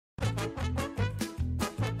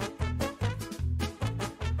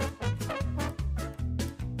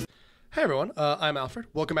Hey everyone, I'm Alfred.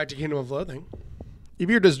 Welcome back to Kingdom of Loathing. If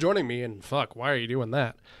you're just joining me, and fuck, why are you doing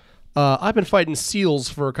that? I've been fighting seals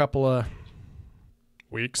for a couple of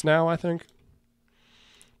weeks now, I think.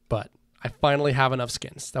 But I finally have enough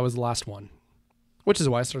skins. That was the last one, which is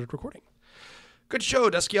why I started recording. Good show,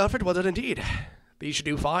 Dusky Alfred. Well done indeed. These should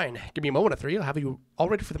do fine. Give me a moment or three. I'll have you all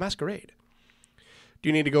ready for the masquerade. Do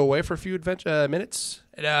you need to go away for a few minutes?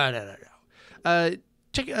 No.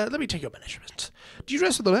 Let me take your measurements. Do you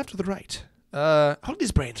dress to the left or the right? Hold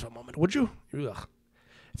these brains for a moment, would you? Ugh.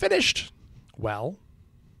 Finished. Well,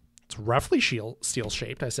 it's roughly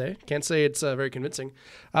seal-shaped, I say. Can't say it's very convincing.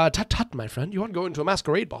 Tut, my friend. You want to go into a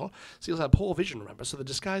masquerade ball. Seals have poor vision, remember, so the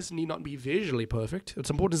disguise need not be visually perfect. What's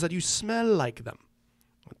important is that you smell like them.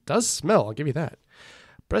 It does smell, I'll give you that.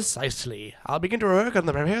 Precisely. I'll begin to work on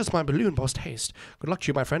the repairs of my balloon post-haste. Good luck to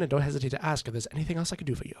you, my friend, and don't hesitate to ask if there's anything else I can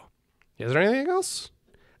do for you. Is there anything else?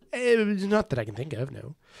 Not that I can think of,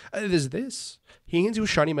 no. There's this. He hands you a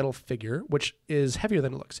shiny metal figure, which is heavier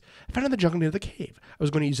than it looks. I found it in the jungle near the cave. I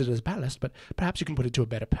was going to use it as ballast, but perhaps you can put it to a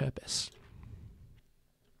better purpose.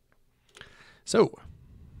 So.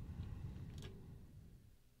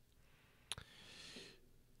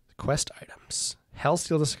 Quest items. Hell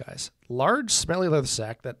Seal Disguise. Large, smelly leather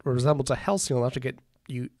sack that resembles a hell seal enough to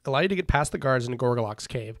allow you to get past the guards in Gorgolok's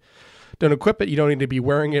cave. Don't equip it. You don't need to be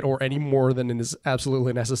wearing it or any more than is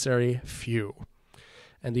absolutely necessary. Phew.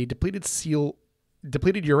 And the depleted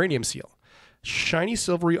uranium seal. Shiny,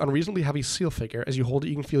 silvery, unreasonably heavy seal figure. As you hold it,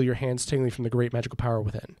 you can feel your hands tingling from the great magical power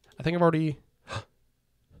within. I think I've already...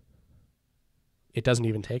 It doesn't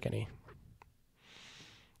even take any.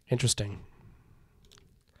 Interesting.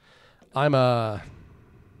 I'm a...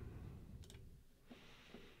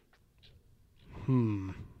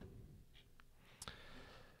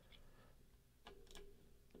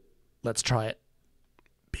 Let's try it.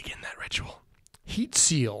 Begin that ritual. Heat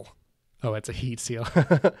seal. Oh, it's a heat seal.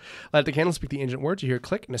 Let the candle speak the ancient words. You hear a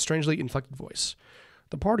click in a strangely inflected voice.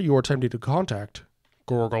 The party you are attempting to contact,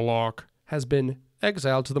 Gorgolok, has been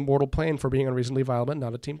exiled to the mortal plane for being unreasonably violent,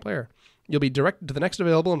 not a team player. You'll be directed to the next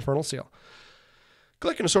available infernal seal.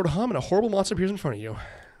 Click and a sort of hum, and a horrible monster appears in front of you.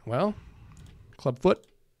 Well, clubfoot.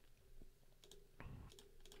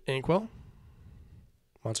 Inkwell.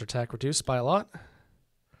 Monster attack reduced by a lot.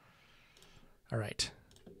 All right.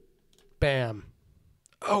 Bam.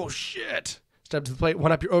 Oh, shit. Step to the plate,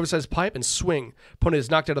 one up your oversized pipe, and swing. Opponent is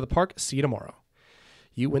knocked out of the park. See you tomorrow.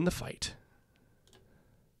 You win the fight.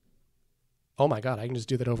 Oh, my God. I can just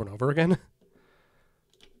do that over and over again?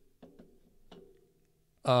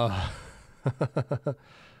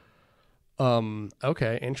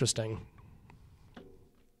 Okay. Interesting.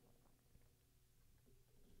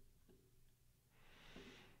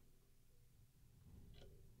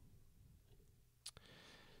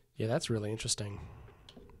 Yeah, that's really interesting.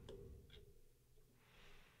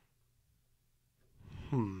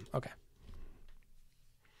 Okay.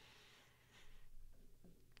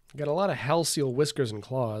 Got a lot of hell seal whiskers and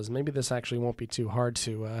claws. Maybe this actually won't be too hard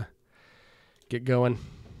to get going.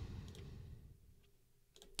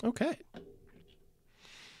 Okay.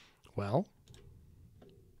 Well.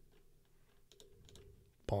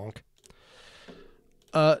 Bonk.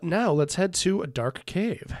 Now let's head to a dark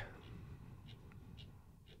cave.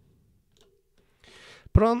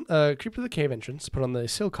 Put on, creep to the cave entrance, put on the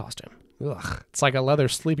seal costume. Ugh, it's like a leather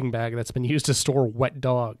sleeping bag that's been used to store wet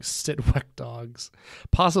dogs. Wet dogs.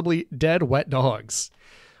 Possibly dead wet dogs.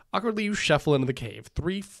 Awkwardly, you shuffle into the cave.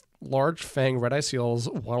 Three large fang red-eye seals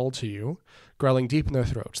waddle to you, growling deep in their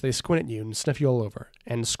throats. They squint at you and sniff you all over,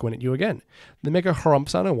 and squint at you again. They make a harump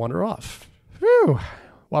sound and wander off. Whew.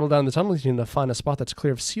 Waddle down the tunnel, you need to find a spot that's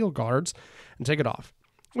clear of seal guards and take it off.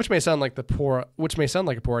 Which may sound like a poor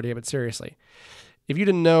idea, but seriously. If you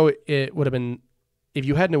didn't know, it would have been... If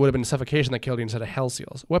you hadn't, it would have been suffocation that killed you instead of hell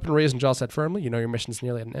seals. Weapon raised and jaw set firmly. You know your mission's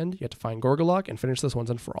nearly at an end. You have to find Gorgolok and finish this once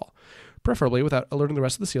and for all. Preferably without alerting the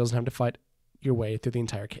rest of the seals and having to fight your way through the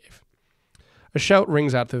entire cave. A shout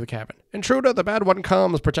rings out through the cavern. Intruder, the bad one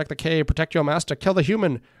comes. Protect the cave. Protect your master. Kill the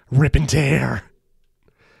human. Rip and tear.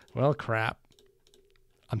 Well, crap.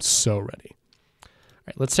 I'm so ready. All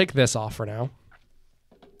right, let's take this off for now.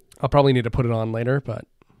 I'll probably need to put it on later, but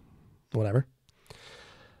whatever.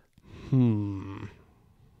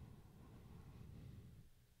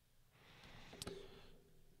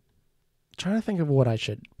 Trying to think of what I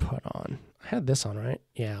should put on. I had this on, right?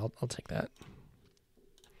 Yeah, I'll take that.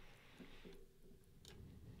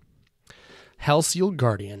 Hell Seal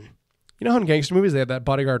Guardian. You know how in gangster movies they have that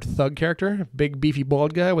bodyguard thug character? Big, beefy,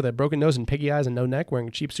 bald guy with a broken nose and piggy eyes and no neck, wearing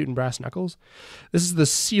a cheap suit and brass knuckles? This is the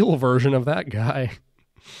seal version of that guy.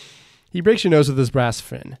 He breaks your nose with his brass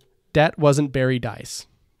fin. That wasn't Barry Dice.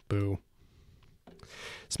 Boo.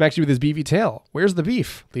 Smacks you with his beefy tail. Where's the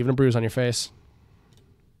beef? Leaving a bruise on your face.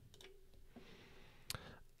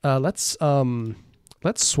 Let's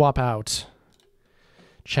swap out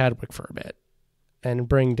Chadwick for a bit and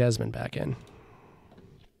bring Desmond back in.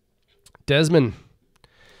 Desmond,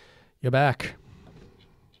 you're back.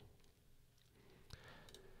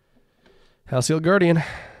 Halcyon Guardian.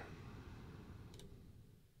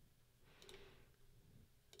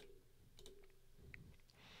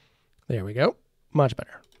 There we go. Much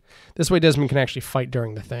better. This way Desmond can actually fight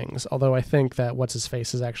during the things, although I think that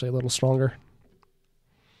What's-His-Face is actually a little stronger.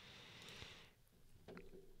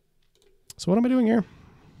 So what am I doing here?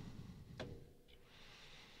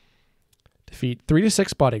 Defeat 3 to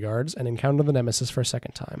 6 bodyguards and encounter the Nemesis for a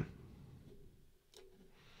second time.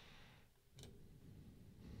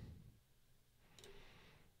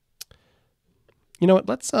 You know what?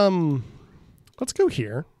 Let's go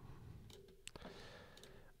here.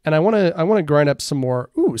 And I want to grind up some more.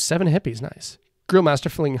 Ooh, 7 hippies, nice. Grill master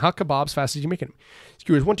filling hot kebabs fast as you make them.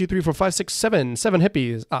 Skewers 1, 2, 3, 4, 5, 6, 7. 7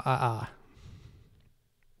 hippies.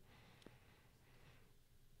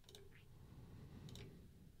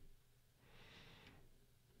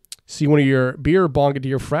 See one of your beer bong to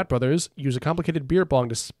your frat brothers. Use a complicated beer bong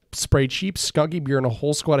to spray cheap, skunky beer in a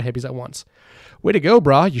whole squad of hippies at once. Way to go,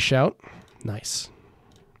 brah, you shout. Nice.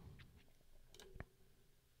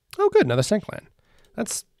 Oh, good, another Stank Clan.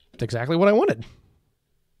 That's exactly what I wanted.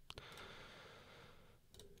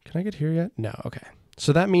 Can I get here yet? No, okay.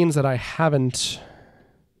 So that means that I haven't...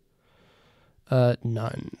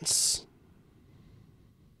 nuns.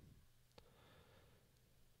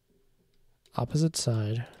 Opposite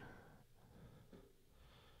side.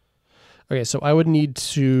 Okay, so I would need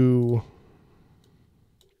to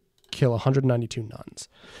kill 192 nuns,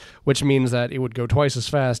 which means that it would go twice as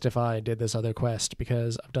fast if I did this other quest,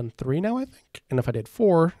 because I've done 3 now, I think. And if I did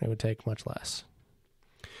 4, it would take much less.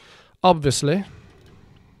 Obviously.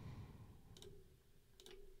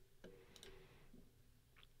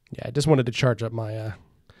 Yeah, I just wanted to charge up my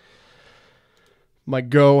my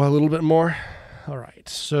go a little bit more. All right,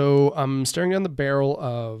 so I'm staring down the barrel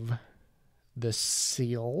of the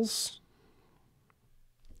seals.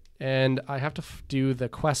 And I have to do the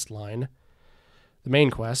quest line, the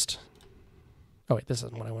main quest. Oh, wait, this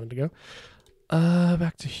isn't what I wanted to go.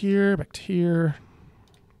 Back to here, back to here.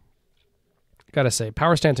 Gotta say,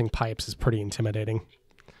 power stancing pipes is pretty intimidating.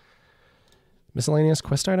 Miscellaneous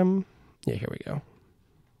quest item. Yeah, here we go.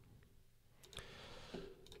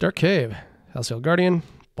 Dark Cave. Halcyon Guardian.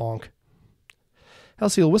 Bonk.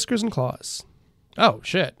 Halcyon Whiskers and Claws. Oh,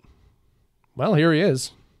 shit. Well, here he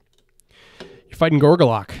is. You're fighting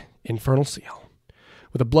Gorgolok. Infernal Seal.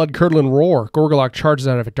 With a blood-curdling roar, Gorgolok charges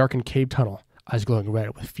out of a darkened cave tunnel, eyes glowing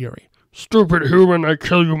red with fury. Stupid human, I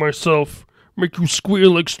kill you myself. Make you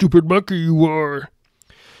squeal like stupid monkey you are.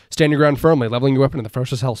 Stand your ground firmly, leveling your weapon in the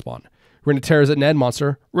ferocious hellspawn. Reign of Terror is at an end,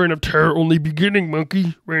 monster. Reign of Terror only beginning,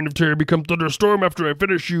 monkey. Reign of Terror become thunderstorm after I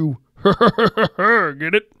finish you. Ha ha ha ha ha,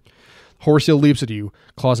 get it? Horror Seal leaps at you,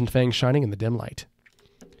 claws and fangs shining in the dim light.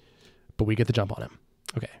 But we get the jump on him.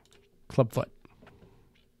 Okay. Clubfoot.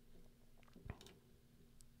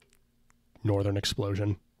 Northern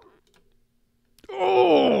Explosion.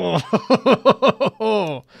 Oh!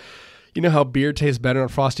 You know how beer tastes better in a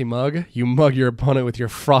frosty mug? You mug your opponent with your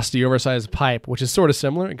frosty, oversized pipe, which is sort of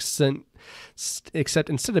similar, except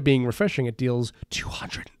instead of being refreshing, it deals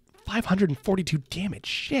 542 damage.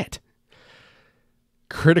 Shit.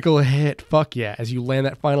 Critical hit. Fuck yeah. As you land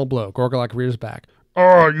that final blow, Gorgolok rears back.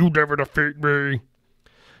 Ah, you never defeat me.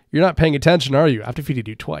 You're not paying attention, are you? I've defeated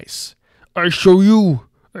you twice. I show you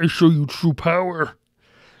true power.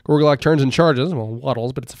 Gorgolok turns and charges, well,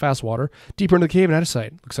 waddles, but it's a fast water, deeper into the cave and out of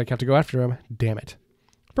sight. Looks like you have to go after him. Damn it.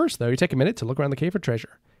 First, though, you take a minute to look around the cave for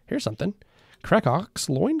treasure. Here's something. Krakok's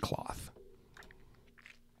loincloth.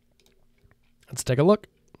 Let's take a look.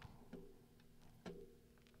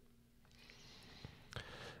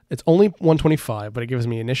 It's only 125, but it gives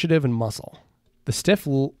me initiative and muscle. The stiff,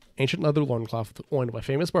 ancient leather loincloth owned by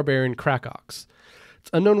famous barbarian Krakoks. It's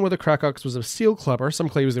unknown whether Krakoks was a seal clubber. Some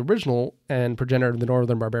claim he was the original and progenitor of the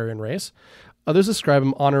northern barbarian race. Others ascribe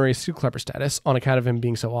him honorary seal clubber status on account of him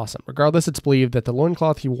being so awesome. Regardless, it's believed that the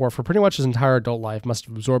loincloth he wore for pretty much his entire adult life must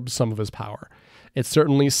have absorbed some of his power. It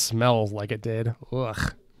certainly smells like it did.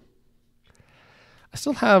 Ugh. I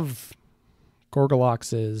still have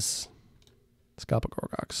Gorgolox's Scalpa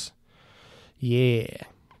Gorgox. Yeah.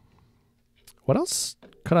 What else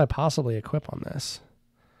could I possibly equip on this?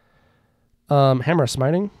 Hammer of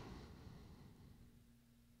Smiting.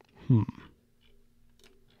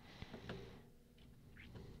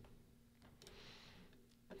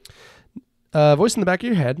 Voice in the back of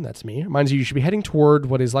your head, that's me, reminds you should be heading toward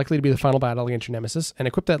what is likely to be the final battle against your nemesis, and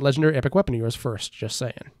equip that legendary epic weapon of yours first. Just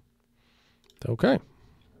saying. Okay.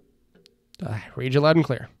 Read you loud and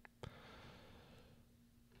clear.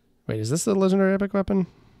 Wait, is this the legendary epic weapon?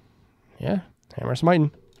 Yeah. Hammer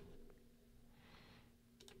Smiting.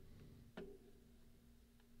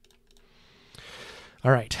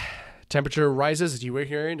 All right. Temperature rises as you are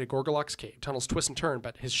here into Gorgolok's cave. Tunnels twist and turn,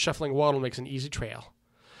 but his shuffling waddle makes an easy trail.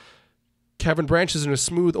 Cavern branches in a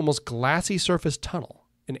smooth, almost glassy surface tunnel.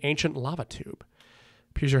 An ancient lava tube.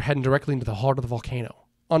 Appears you're heading directly into the heart of the volcano.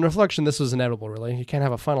 On reflection, this was inevitable, really. You can't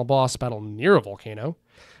have a final boss battle near a volcano.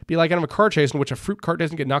 It'd be like kind of a car chase in which a fruit cart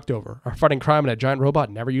doesn't get knocked over, or fighting crime and a giant robot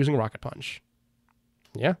never using rocket punch.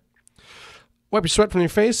 Yeah. Wipe your sweat from your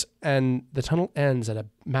face, and the tunnel ends at a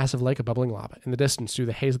massive lake of bubbling lava. In the distance, through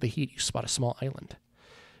the haze of the heat, you spot a small island.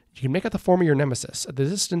 You can make out the form of your nemesis. At the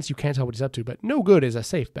distance, you can't tell what he's up to, but no good is a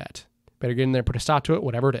safe bet. Better get in there and put a stop to it,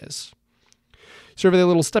 whatever it is. Survey the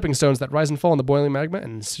little stepping stones that rise and fall in the boiling magma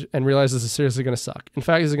and realize this is seriously going to suck. In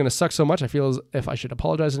fact, this is going to suck so much I feel as if I should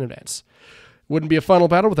apologize in advance. Wouldn't be a final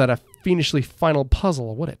battle without a fiendishly final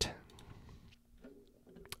puzzle, would it?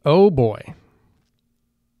 Oh boy.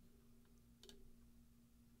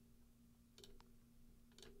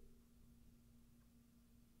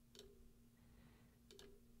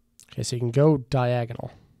 Okay, so you can go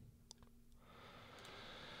diagonal.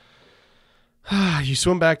 You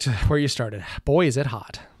swim back to where you started. Boy, is it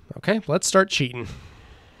hot. Okay, let's start cheating.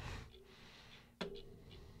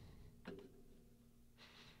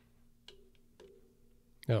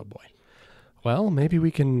 Oh, boy. Well, maybe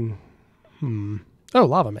we can... Oh,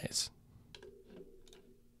 lava maze.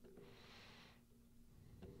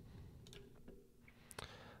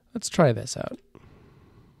 Let's try this out.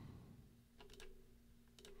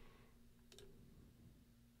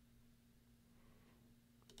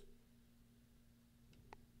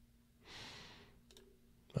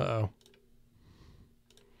 Uh-oh.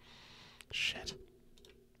 Shit.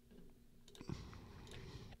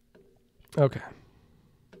 Okay.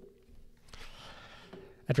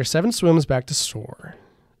 After 7 swims back to shore.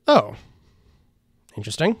 Oh.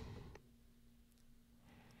 Interesting.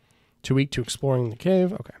 Too weak to exploring the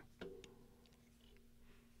cave. Okay.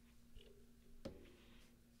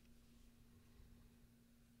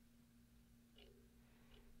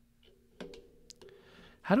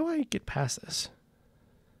 How do I get past this?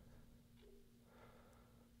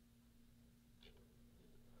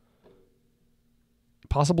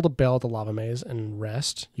 Possible to bail at the lava maze and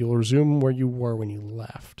rest. You'll resume where you were when you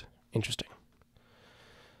left. Interesting.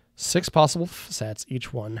 6 possible sets,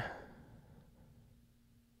 each one.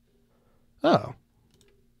 Oh.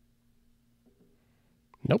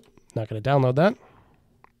 Nope. Not going to download that.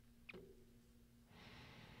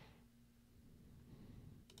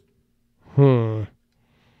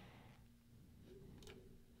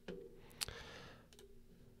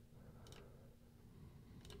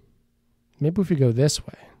 Maybe if we go this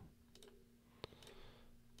way.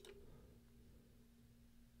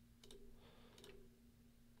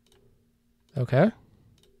 Okay.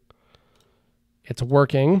 It's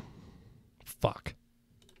working. Fuck.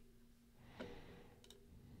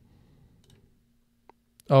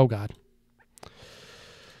 Oh, God.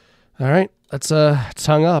 All right. Let's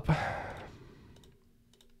tongue up.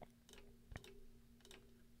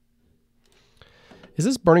 Is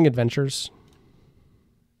this Burning Adventures?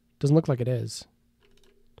 Doesn't look like it is.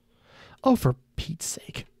 Oh, for Pete's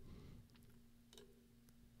sake.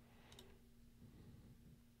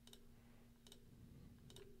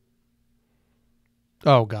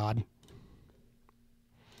 Oh, God.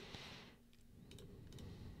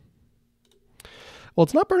 Well,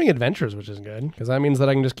 it's not Burning Adventures, which is good, because that means that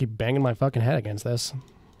I can just keep banging my fucking head against this.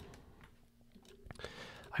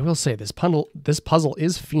 I will say, this puzzle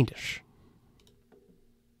is fiendish.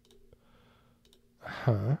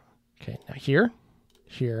 Huh. Okay, now here.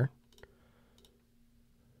 Here.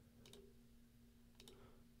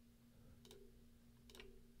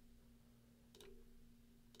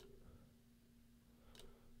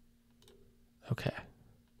 Okay.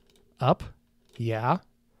 Up. Yeah.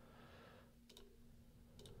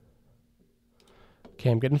 Okay,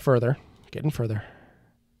 I'm getting further. Getting further.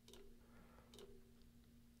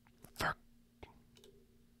 Fuck.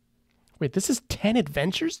 Wait, this is 10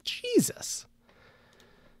 adventures? Jesus.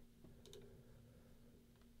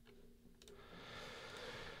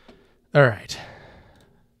 All right.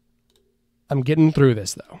 I'm getting through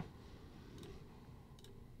this, though.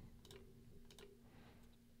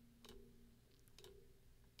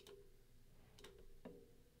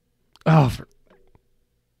 Oh,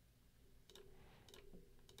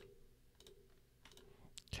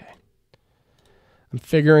 okay. I'm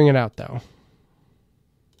figuring it out, though.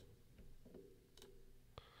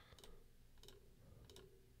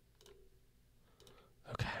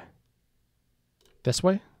 Okay. This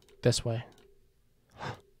way? This way.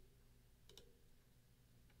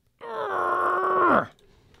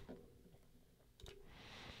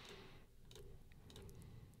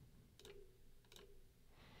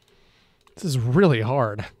 This is really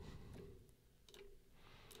hard.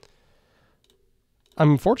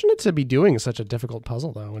 I'm fortunate to be doing such a difficult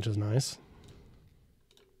puzzle, though, which is nice.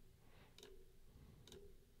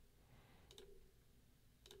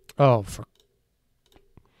 Oh, for...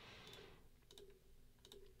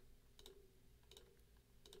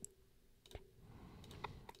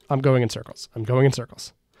 I'm going in circles. I'm going in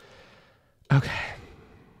circles. Okay.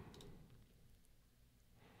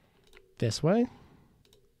 This way?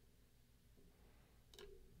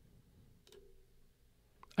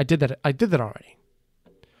 I did that. I did that already.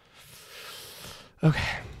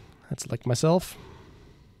 Okay. Let's lick myself.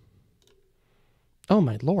 Oh,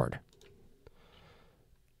 my lord.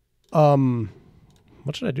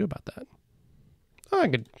 What should I do about that? Oh, I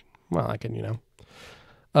could, well, I can, you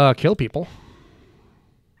know, kill people.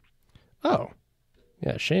 Oh.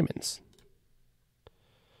 Yeah, shamans.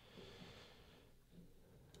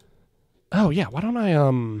 Oh, yeah, why don't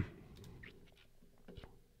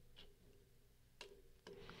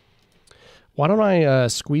I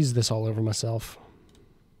squeeze this all over myself?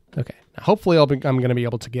 Okay. Now, hopefully I'm going to be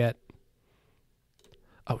able to get...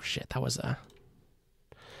 Oh, shit. That was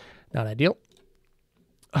not ideal.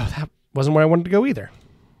 Oh, that wasn't where I wanted to go either.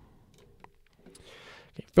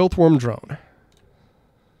 Okay. Filthworm drone.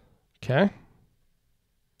 Okay.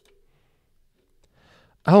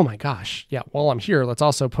 Oh, my gosh. Yeah, while I'm here, let's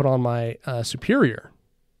also put on my superior.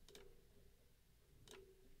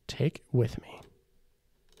 Take with me.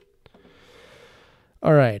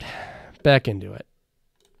 All right, back into it.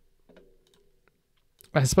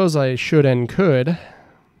 I suppose I should and could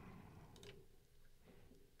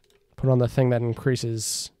put on the thing that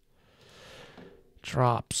increases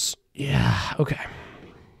drops. Yeah, okay.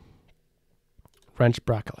 Wrench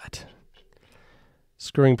bracelet.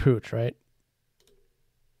 Screwing pooch, right?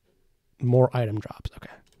 More item drops, okay.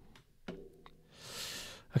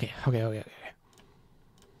 Okay.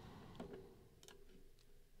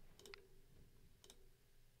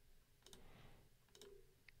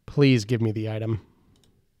 Please give me the item.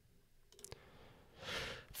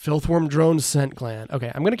 Filthworm drone scent gland.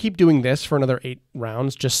 Okay, I'm going to keep doing this for another 8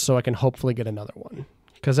 rounds just so I can hopefully get another one.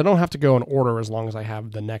 Because I don't have to go in order as long as I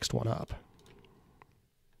have the next one up.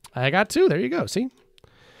 I got 2. There you go. See?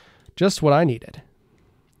 Just what I needed.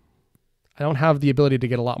 I don't have the ability to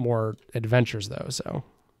get a lot more adventures, though, so...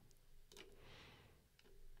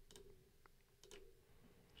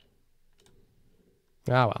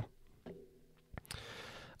 Ah, well.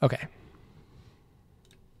 Okay.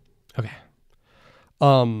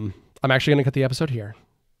 I'm actually going to cut the episode here.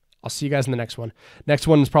 I'll see you guys in the next one. Next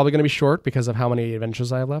one is probably going to be short because of how many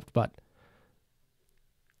adventures I have left, but...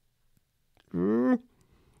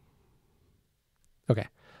 Okay.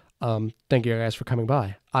 Thank you guys for coming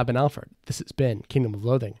by. I've been Alfred. This has been Kingdom of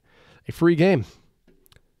Loathing, a free game.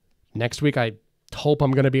 Next week, I hope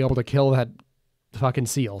I'm going to be able to kill that fucking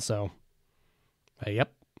seal, so...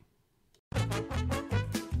 yep.